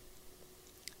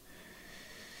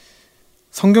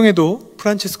 성경에도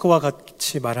프란치스코와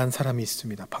같이 말한 사람이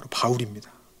있습니다. 바로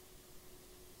바울입니다.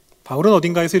 바울은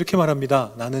어딘가에서 이렇게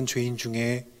말합니다. 나는 죄인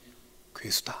중에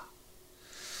괴수다.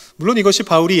 물론 이것이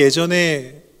바울이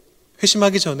예전에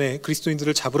회심하기 전에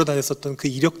그리스도인들을 잡으러 다녔었던 그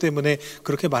이력 때문에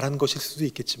그렇게 말한 것일 수도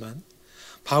있겠지만,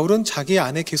 바울은 자기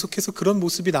안에 계속해서 그런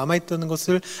모습이 남아있다는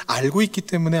것을 알고 있기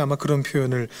때문에 아마 그런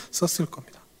표현을 썼을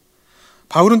겁니다.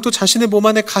 바울은 또 자신의 몸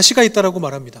안에 가시가 있다라고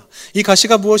말합니다. 이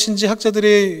가시가 무엇인지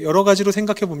학자들이 여러 가지로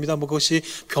생각해 봅니다. 그것이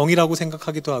병이라고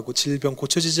생각하기도 하고, 질병,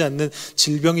 고쳐지지 않는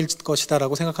질병일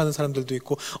것이다라고 생각하는 사람들도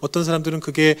있고, 어떤 사람들은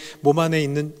그게 몸 안에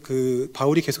있는 그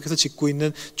바울이 계속해서 짓고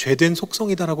있는 죄된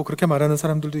속성이다라고 그렇게 말하는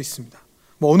사람들도 있습니다.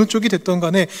 어느 쪽이 됐던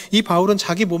간에 이 바울은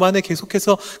자기 몸 안에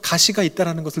계속해서 가시가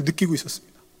있다라는 것을 느끼고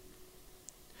있었습니다.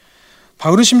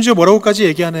 바울은 심지어 뭐라고까지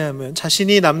얘기하냐면,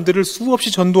 자신이 남들을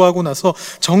수없이 전도하고 나서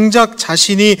정작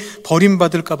자신이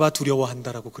버림받을까 봐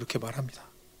두려워한다라고 그렇게 말합니다.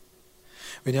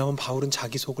 왜냐하면 바울은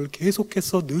자기 속을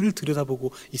계속해서 늘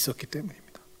들여다보고 있었기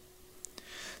때문입니다.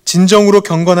 진정으로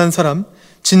경건한 사람,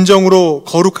 진정으로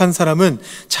거룩한 사람은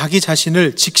자기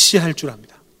자신을 직시할 줄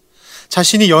압니다.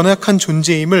 자신이 연약한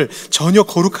존재임을, 전혀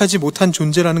거룩하지 못한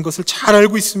존재라는 것을 잘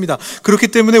알고 있습니다. 그렇기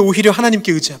때문에 오히려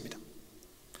하나님께 의지합니다.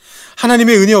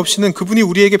 하나님의 은혜 없이는, 그분이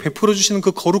우리에게 베풀어 주시는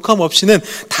그 거룩함 없이는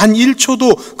단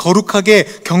 1초도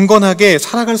거룩하게 경건하게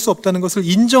살아갈 수 없다는 것을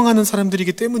인정하는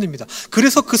사람들이기 때문입니다.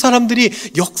 그래서 그 사람들이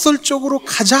역설적으로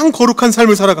가장 거룩한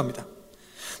삶을 살아갑니다.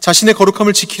 자신의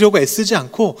거룩함을 지키려고 애쓰지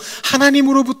않고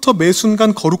하나님으로부터 매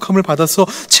순간 거룩함을 받아서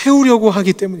채우려고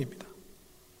하기 때문입니다.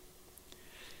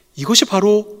 이것이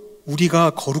바로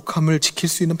우리가 거룩함을 지킬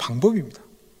수 있는 방법입니다.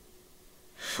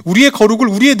 우리의 거룩을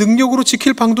우리의 능력으로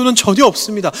지킬 방도는 전혀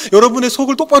없습니다. 여러분의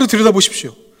속을 똑바로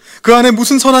들여다보십시오. 그 안에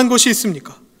무슨 선한 것이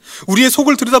있습니까? 우리의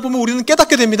속을 들여다보면 우리는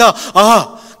깨닫게 됩니다.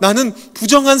 나는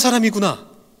부정한 사람이구나.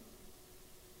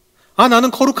 나는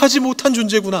거룩하지 못한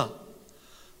존재구나.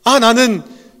 나는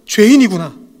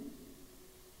죄인이구나.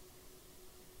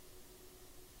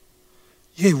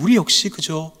 우리 역시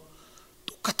그저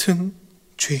똑같은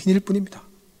죄인일 뿐입니다.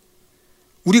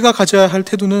 우리가 가져야 할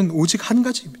태도는 오직 한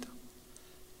가지입니다.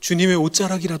 주님의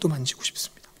옷자락이라도 만지고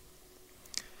싶습니다.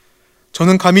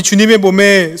 저는 감히 주님의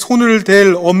몸에 손을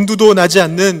댈 엄두도 나지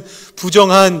않는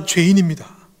부정한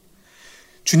죄인입니다.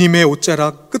 주님의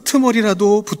옷자락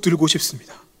끄트머리라도 붙들고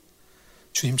싶습니다.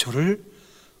 주님, 저를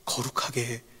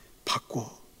거룩하게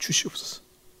바꿔 주시옵소서.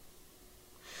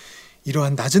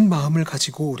 이러한 낮은 마음을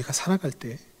가지고 우리가 살아갈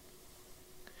때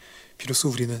비로소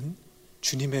우리는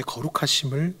주님의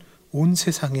거룩하심을 온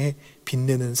세상에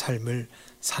빛내는 삶을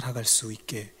살아갈 수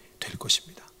있게 될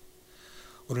것입니다.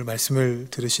 오늘 말씀을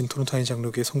들으신 토론토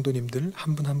장로교회 성도님들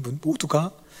한 분 한 분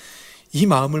모두가 이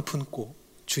마음을 품고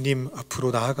주님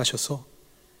앞으로 나아가셔서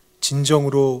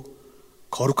진정으로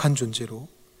거룩한 존재로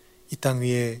이 땅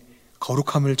위에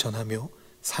거룩함을 전하며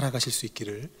살아가실 수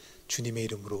있기를 주님의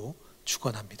이름으로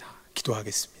축원합니다.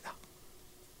 기도하겠습니다.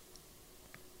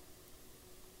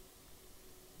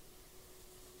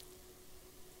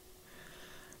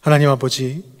 하나님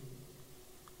아버지,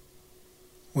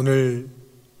 오늘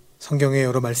성경의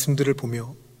여러 말씀들을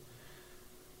보며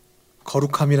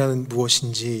거룩함이라는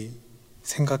무엇인지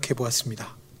생각해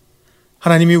보았습니다.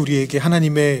 하나님이 우리에게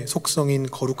하나님의 속성인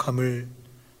거룩함을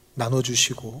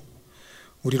나눠주시고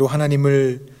우리로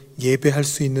하나님을 예배할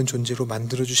수 있는 존재로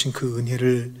만들어주신 그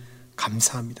은혜를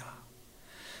감사합니다.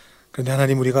 그런데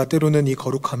하나님, 우리가 때로는 이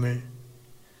거룩함을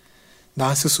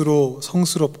나 스스로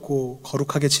성스럽고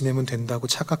거룩하게 지내면 된다고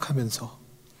착각하면서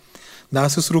나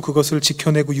스스로 그것을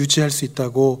지켜내고 유지할 수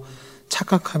있다고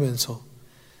착각하면서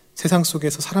세상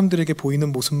속에서 사람들에게 보이는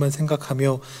모습만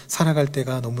생각하며 살아갈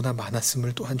때가 너무나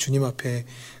많았음을 또한 주님 앞에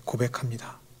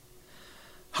고백합니다.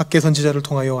 학개 선지자를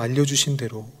통하여 알려주신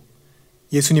대로,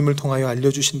 예수님을 통하여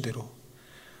알려주신 대로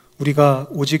우리가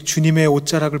오직 주님의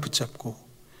옷자락을 붙잡고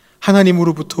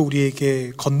하나님으로부터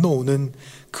우리에게 건너오는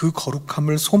그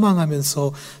거룩함을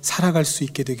소망하면서 살아갈 수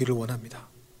있게 되기를 원합니다.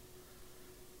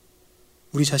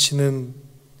 우리 자신은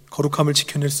거룩함을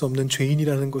지켜낼 수 없는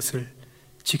죄인이라는 것을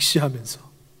직시하면서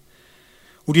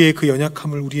우리의 그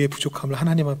연약함을, 우리의 부족함을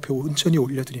하나님 앞에 온전히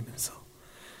올려드리면서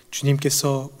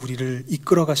주님께서 우리를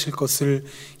이끌어 가실 것을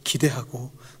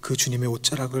기대하고 그 주님의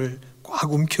옷자락을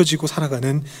꽉 움켜쥐고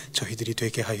살아가는 저희들이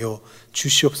되게 하여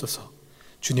주시옵소서.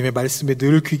 주님의 말씀에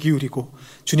늘 귀 기울이고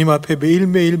주님 앞에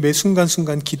매일매일 매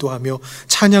순간순간 기도하며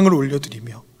찬양을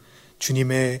올려드리며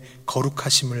주님의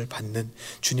거룩하심을 받는,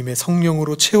 주님의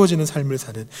성령으로 채워지는 삶을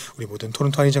사는 우리 모든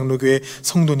토론토 한인장로교회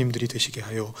성도님들이 되시게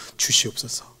하여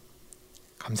주시옵소서.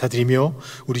 감사드리며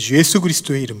우리 주 예수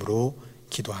그리스도의 이름으로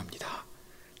기도합니다.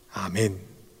 아멘.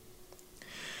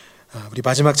 우리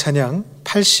마지막 찬양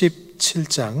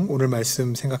 87장 오늘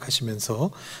말씀 생각하시면서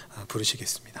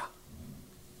부르시겠습니다.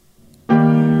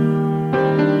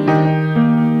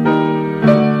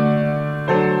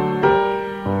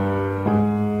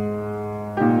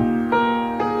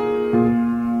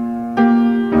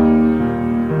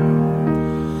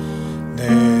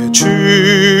 내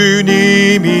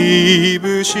주님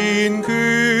입으신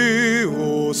그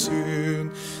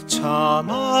옷은 참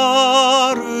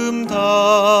아름다워라.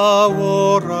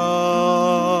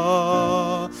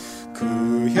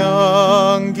 그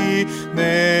향기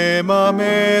내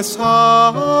맘에 사무쳐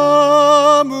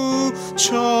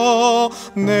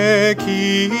내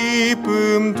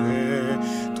기쁨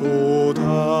되도다.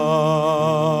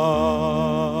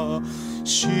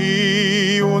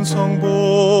 시온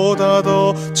성보다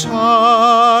더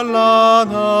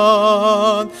찬란한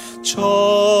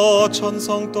저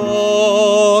천성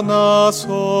떠나서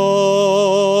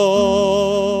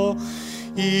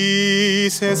이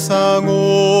세상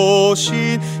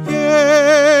오신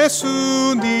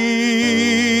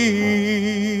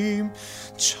예수님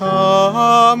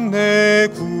참 내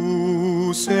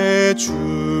구세주.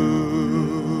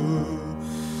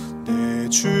 내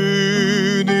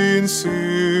주는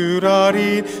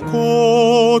쓰라린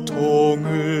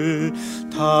고통을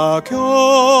다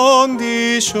견디셨도다.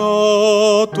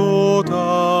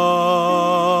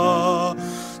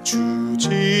 주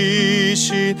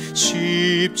지신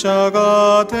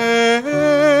십자가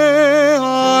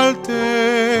대할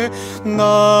때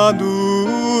나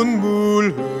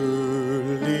눈물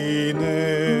흘리네.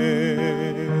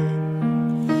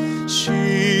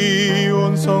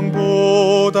 시온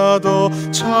성보다 더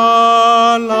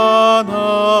찬란한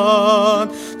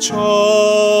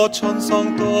저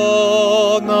천성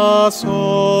떠나서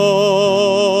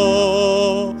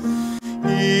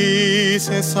이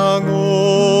세상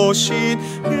오신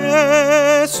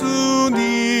예수님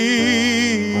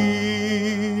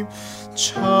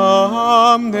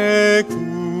참 내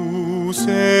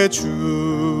구세주.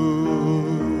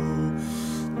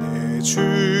 내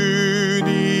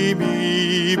주님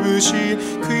입으신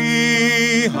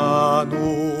귀한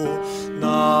옷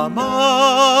나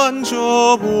만져보았네.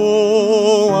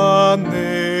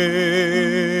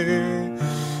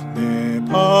 내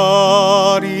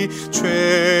발이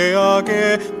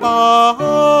죄악에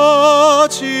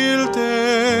빠질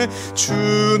때 주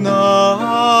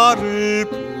나를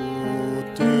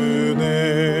붙드네.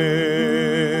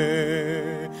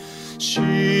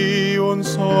 시온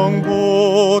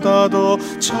성보다 더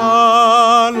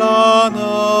찬란한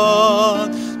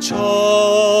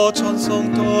저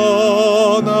천성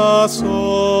떠나서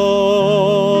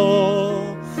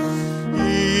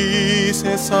이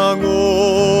세상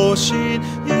오신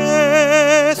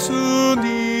예수님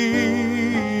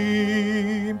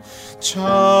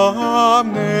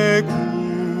참 내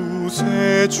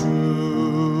구세주.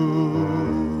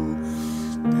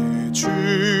 내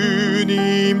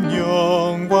주님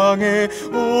영광의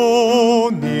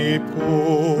옷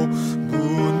입고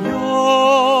문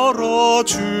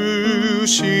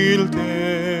열어주실 때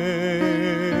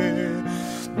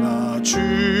나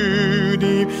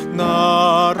주님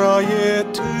나라에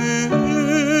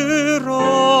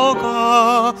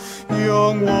들어가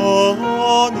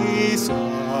영원히 살겠네.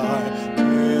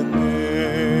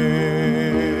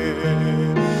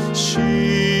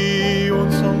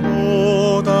 시온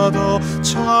성보다 더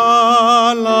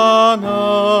찬란한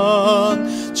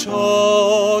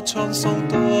저 천성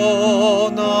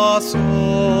떠나서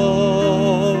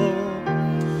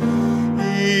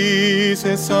이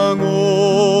세상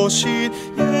오신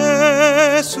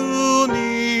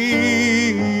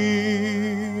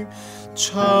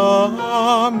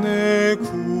참 내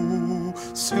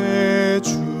구세주.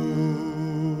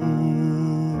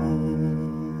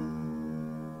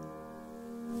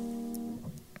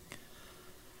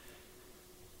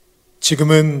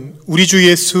 지금은 우리 주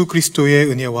예수 그리스도의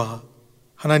은혜와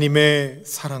하나님의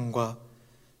사랑과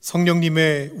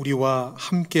성령님의 우리와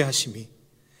함께 하심이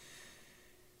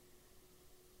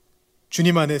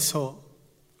주님 안에서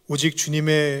오직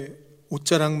주님의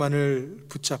옷자락만을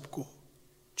붙잡고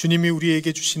주님이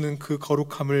우리에게 주시는 그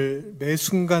거룩함을 매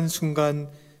순간순간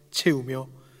채우며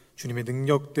주님의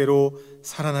능력대로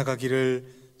살아나가기를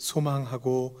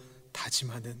소망하고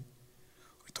다짐하는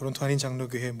토론토 한인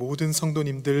장로교회 모든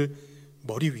성도님들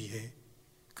머리 위에,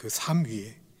 그 삶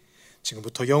위에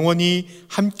지금부터 영원히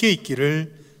함께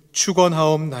있기를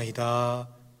축원하옵나이다.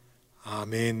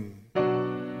 아멘.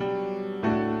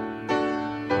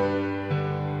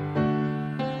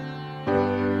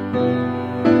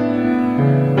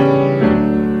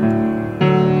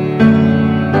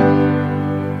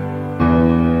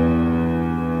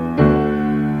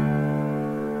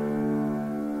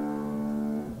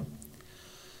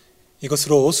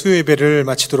 이것으로 수요 예배를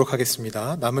마치도록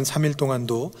하겠습니다. 남은 3일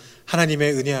동안도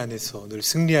하나님의 은혜 안에서 늘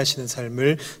승리하시는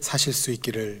삶을 사실 수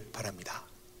있기를 바랍니다.